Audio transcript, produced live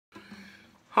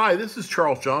Hi, this is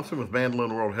Charles Johnson with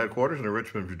Mandolin World Headquarters in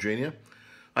Richmond, Virginia.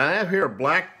 I have here a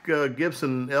black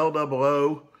Gibson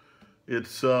L-00.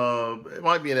 It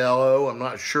might be an L-00, I'm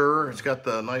not sure. It's got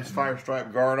the nice fire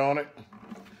stripe guard on it.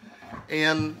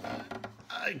 And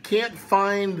I can't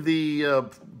find the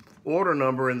order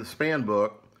number in the span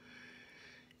book.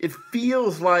 It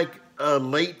feels like a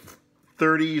late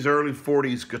 30s, early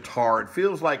 40s guitar. It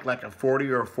feels like a 40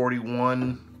 or a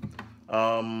 41.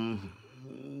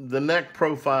 The neck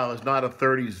profile is not a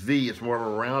 30s V, it's more of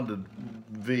a rounded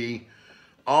V.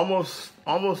 Almost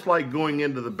like going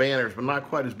into the banners, but not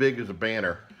quite as big as a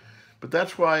banner. But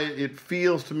that's why it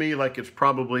feels to me like it's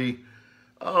probably,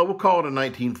 we'll call it a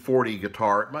 1940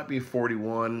 guitar. It might be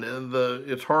 41.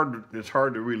 It's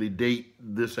hard to really date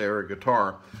this era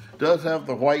guitar. It does have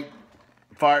the white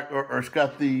fire, or it's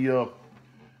got the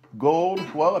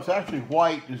gold. Well, it's actually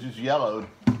white. It's just yellowed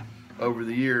over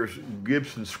the years.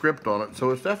 Gibson script on it,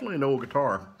 so it's definitely an old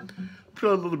guitar.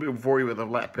 Play a little bit for you with a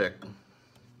flat pick.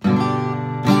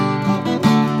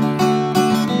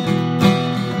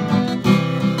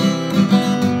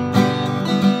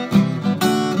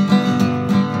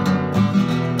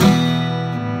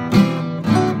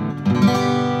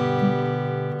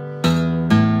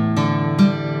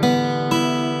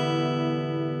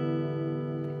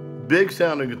 Big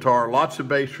sounding guitar, lots of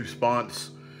bass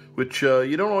response, which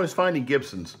you don't always find in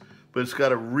Gibsons, but it's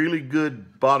got a really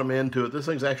good bottom end to it. This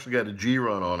thing's actually got a G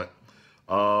run on it,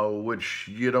 which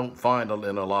you don't find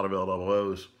in a lot of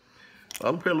L-00s.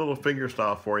 I'm gonna play a little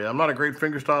fingerstyle for you. I'm not a great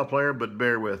fingerstyle player, but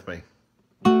bear with me.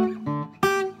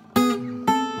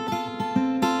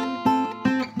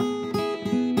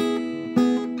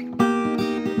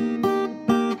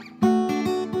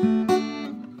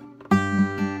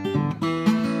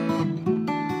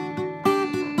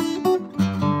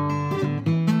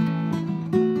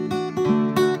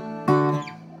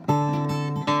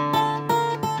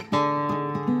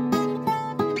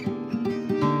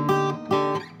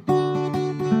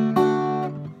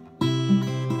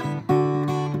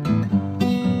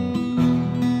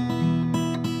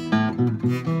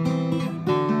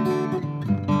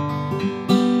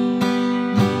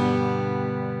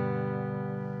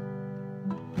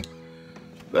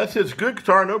 That's it. It's a good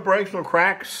guitar, no breaks, no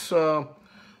cracks.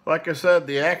 Like I said,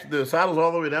 the saddle's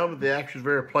all the way down, but the action's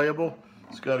very playable.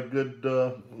 It's got a good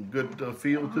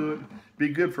feel to it. Be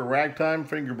good for ragtime,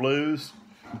 finger blues.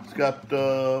 It's got,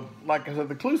 like I said,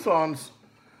 the Clousons.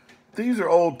 These are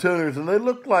old tuners, and they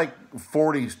look like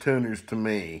 40s tuners to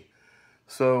me.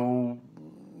 So,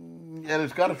 and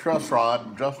it's got a truss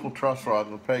rod, adjustable truss rod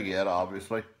with a peg head,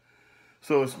 obviously.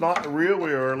 So it's not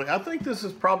really early. I think this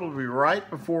is probably right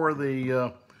before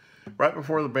the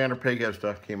banner peghead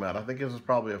stuff came out. I think this is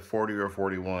probably a 40 or a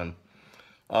 41.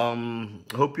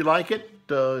 Hope you like it.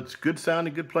 It's good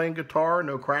sounding, good playing guitar.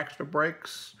 No cracks, no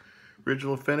breaks.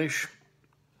 Original finish.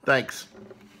 Thanks.